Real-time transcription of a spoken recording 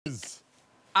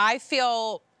I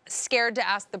feel scared to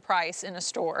ask the price in a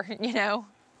store, you know?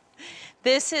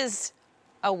 This is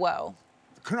a whoa.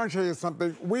 Can I tell you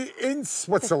something? In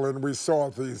Switzerland, we saw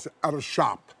these at a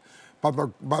shop by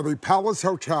the Palace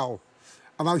Hotel,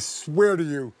 and I swear to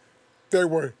you, they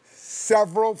were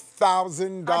several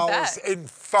 $1,000s in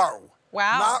faux.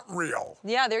 Wow. Not real.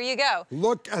 Yeah, there you go.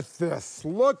 Look at this.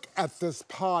 Look at this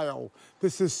pile.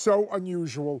 This is so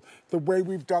unusual, the way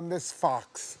we've done this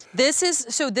fox.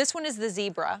 So this one is the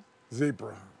zebra.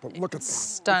 Zebra, but look at that.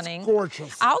 Stunning. It's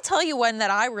gorgeous. I'll tell you one that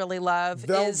I really love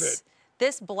Velvet. is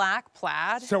this black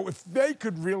plaid. So if they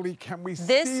could really, can we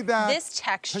see that? This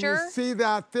texture. Can you see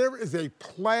that? There is a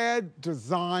plaid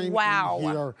design in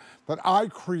here that I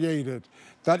created,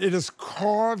 that it is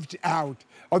carved out.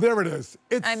 Oh, there it is.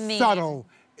 It's subtle.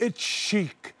 It's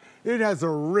chic. It has a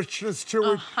richness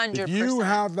to it. 100%. If you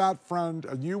have that friend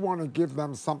and you want to give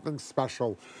them something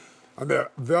special, and they're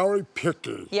very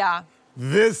picky. Yeah.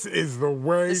 This is the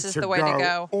way This is the way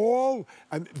to go.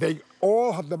 They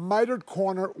all have the mitered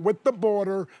corner with the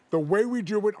border, the way we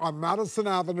do it on Madison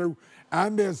Avenue,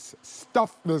 and there's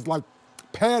stuff, there's like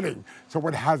padding, so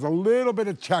it has a little bit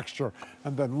of texture.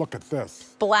 And then look at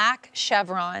this. Black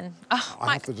chevron. Oh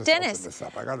my, Dennis,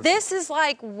 this is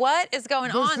like, what is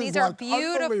going on? These are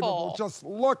beautiful. Just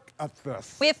look at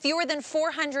this. We have fewer than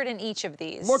 400 in each of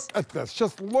these. Look at this.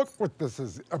 Just look what this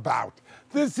is about.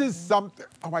 This is something.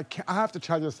 Oh, I have to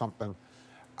tell you something.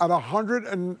 At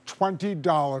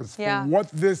 $120 for what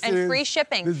this is. And free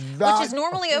shipping, which is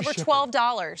normally over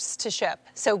 $12 to ship.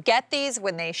 So get these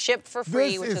when they ship for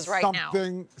free, which is right now. This is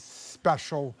something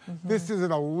special. This is at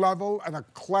a level and a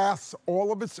class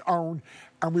all of its own.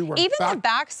 And we went even the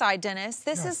backside, Dennis,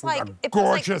 this is like a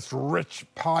gorgeous, rich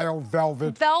pile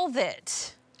velvet.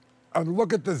 Velvet. And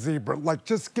look at the zebra. Like,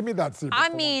 just give me that zebra. I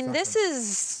mean, this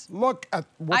is. Look at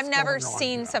what's I've never going on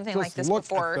seen here. something just like this look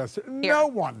before. At this.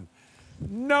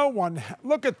 No one,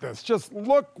 look at this. Just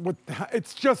look,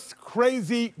 it's just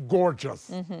crazy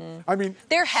gorgeous. I mean,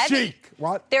 they're heavy. Chic.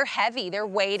 What? They're heavy, they're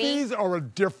weighty. These are a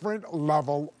different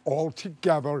level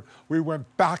altogether. We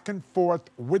went back and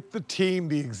forth with the team,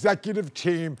 the executive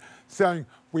team, saying,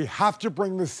 we have to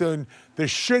bring this in. This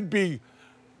should be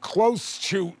close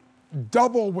to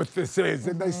double what this is.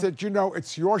 And they said, you know,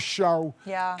 it's your show.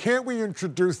 Yeah. Can't we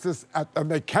introduce this? And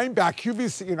they came back,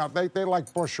 QVC, you know, they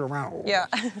like push around. Yeah.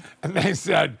 And they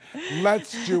said,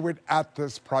 let's do it at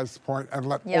this price point and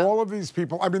let all of these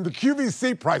people, I mean, the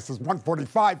QVC price is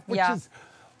 $145, which is,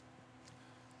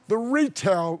 the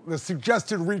retail, the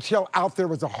suggested retail out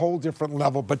there is a whole different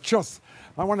level, but just,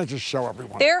 I want to just show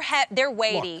everyone. They're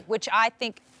weighty, which I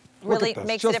think really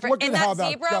makes a difference. In that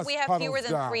zebra, we have fewer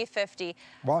than 350.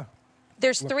 What?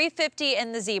 There's 350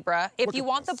 in the zebra. If you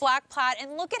want the black plaid,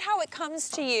 and look at how it comes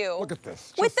to you. Look at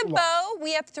this. With the bow,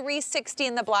 we have 360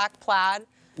 in the black plaid.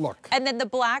 Look. And then the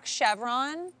black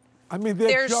chevron, I mean,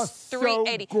 they're just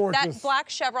 380. So gorgeous. That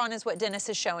black chevron is what Dennis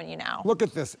is showing you now. Look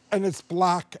at this. And it's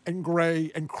black and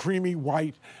gray and creamy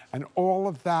white and all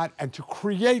of that. And to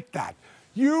create that,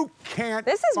 you can't.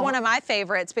 This is one of my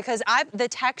favorites because the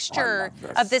texture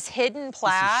of this hidden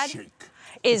plaid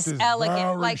is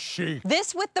elegant. Like chic.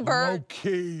 This with the bird.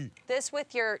 Low-key. This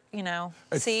with your, you know,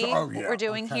 see what we're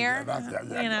doing here?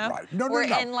 You know, right. No, we're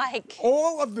in like.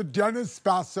 All of the Dennis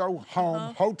Basso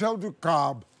home, Hotel du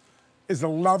Cobb, is a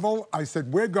level. I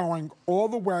said, we're going all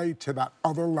the way to that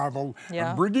other level.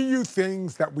 I'm bringing you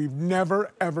things that we've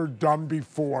never, ever done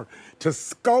before. To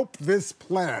sculpt this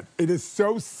plaid, it is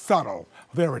so subtle.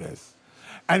 There it is.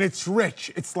 And it's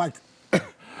rich. It's like,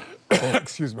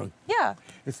 excuse me. Yeah.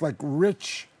 It's like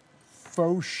rich,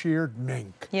 faux sheared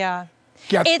mink. Yeah.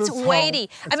 It's weighty.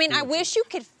 I mean, I wish you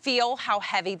could feel how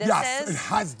heavy this is. Yes, it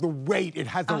has the weight. It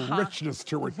has a richness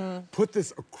to it. Put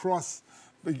this across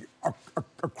the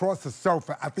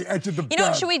sofa at the edge of the bed. You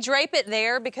know, should we drape it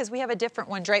there? Because we have a different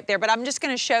one draped there. But I'm just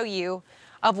going to show you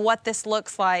of what this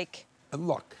looks like. And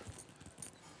look.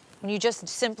 When you just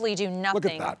simply do nothing. Look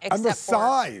at that. Except and the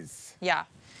size. Yeah.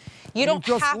 You don't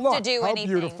have to do anything.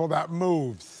 How beautiful that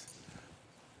moves.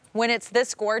 When it's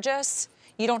this gorgeous,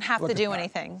 you don't have to do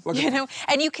anything. You know?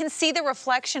 And you can see the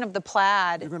reflection of the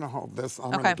plaid. You're going to hold this.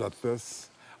 I'm going to get this.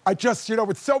 I just, you know,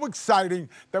 it's so exciting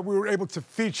that we were able to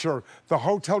feature the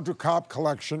Hotel du Cobb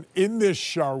collection in this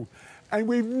show. And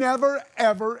we've never,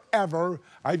 ever, ever,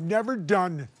 I've never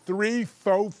done 3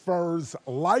 faux furs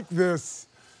like this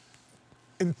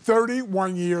in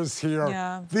 31 years here.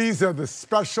 Yeah. These are the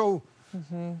special,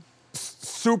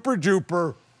 super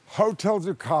duper Hotel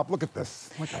du Cobb. Look at this.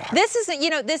 Look at that. This isn't, you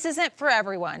know, this isn't for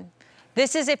everyone.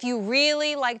 This is if you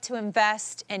really like to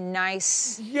invest in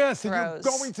nice Yes, throws. and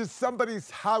you're going to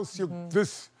somebody's house,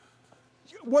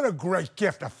 what a great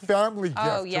gift, a family gift.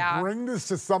 Oh, yeah. To bring this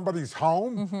to somebody's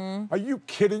home. Are you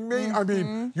kidding me? I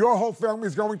mean, your whole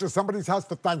family's going to somebody's house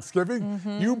for Thanksgiving.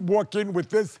 You walk in with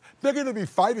this, they're going to be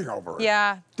fighting over it.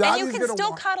 Yeah. Daddy's and you can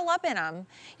still cuddle up in them.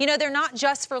 You know, they're not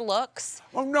just for looks.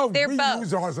 Oh, no, they're we both.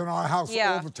 use ours in our house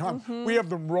all the time. We have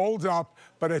them rolled up,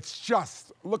 but it's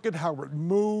just, look at how it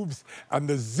moves, and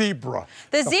the zebra.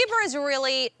 The zebra is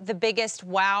really the biggest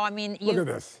wow. I mean, look at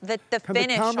this. The Can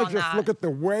finish the camera on just that. look at the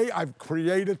way I've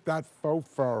created that faux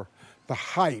fur, the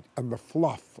height and the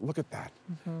fluff. Look at that.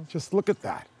 Just look at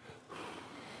that.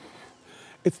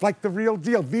 It's like the real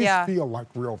deal. These feel like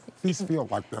real. These feel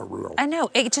like they're real. I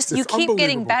know. It just, you keep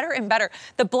getting better and better.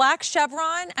 The black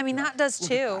chevron, I mean, that does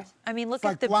too. I mean, look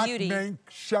at the beauty. Black mink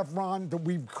chevron that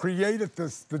we've created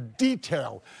this, the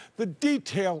detail. The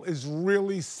detail is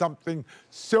really something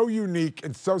so unique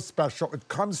and so special. It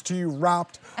comes to you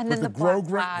wrapped with the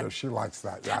grosgrain. Yeah, she likes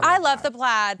that. Yeah, I love the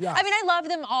plaid. Yes. I mean, I love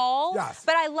them all,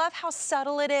 but I love how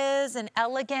subtle it is and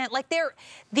elegant. Like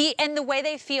and the way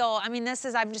they feel. I mean, this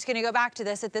is, I'm just gonna go back to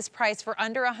this at this price for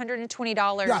under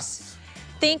 $120. Yes.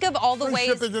 Think of all the Free ways.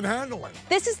 shipping and handling.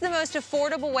 This is the most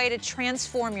affordable way to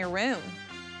transform your room.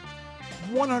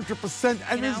 100%,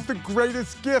 and it's the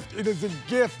greatest gift. It is a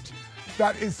gift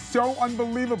that is so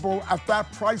unbelievable at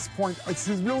that price point. It's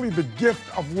really the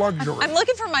gift of luxury. I'm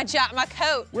looking for my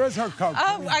coat. Where's her coat?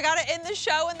 Oh, I got to end the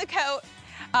show in the coat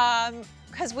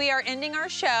because we are ending our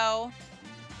show.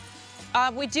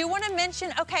 We do want to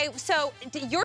mention, okay, so your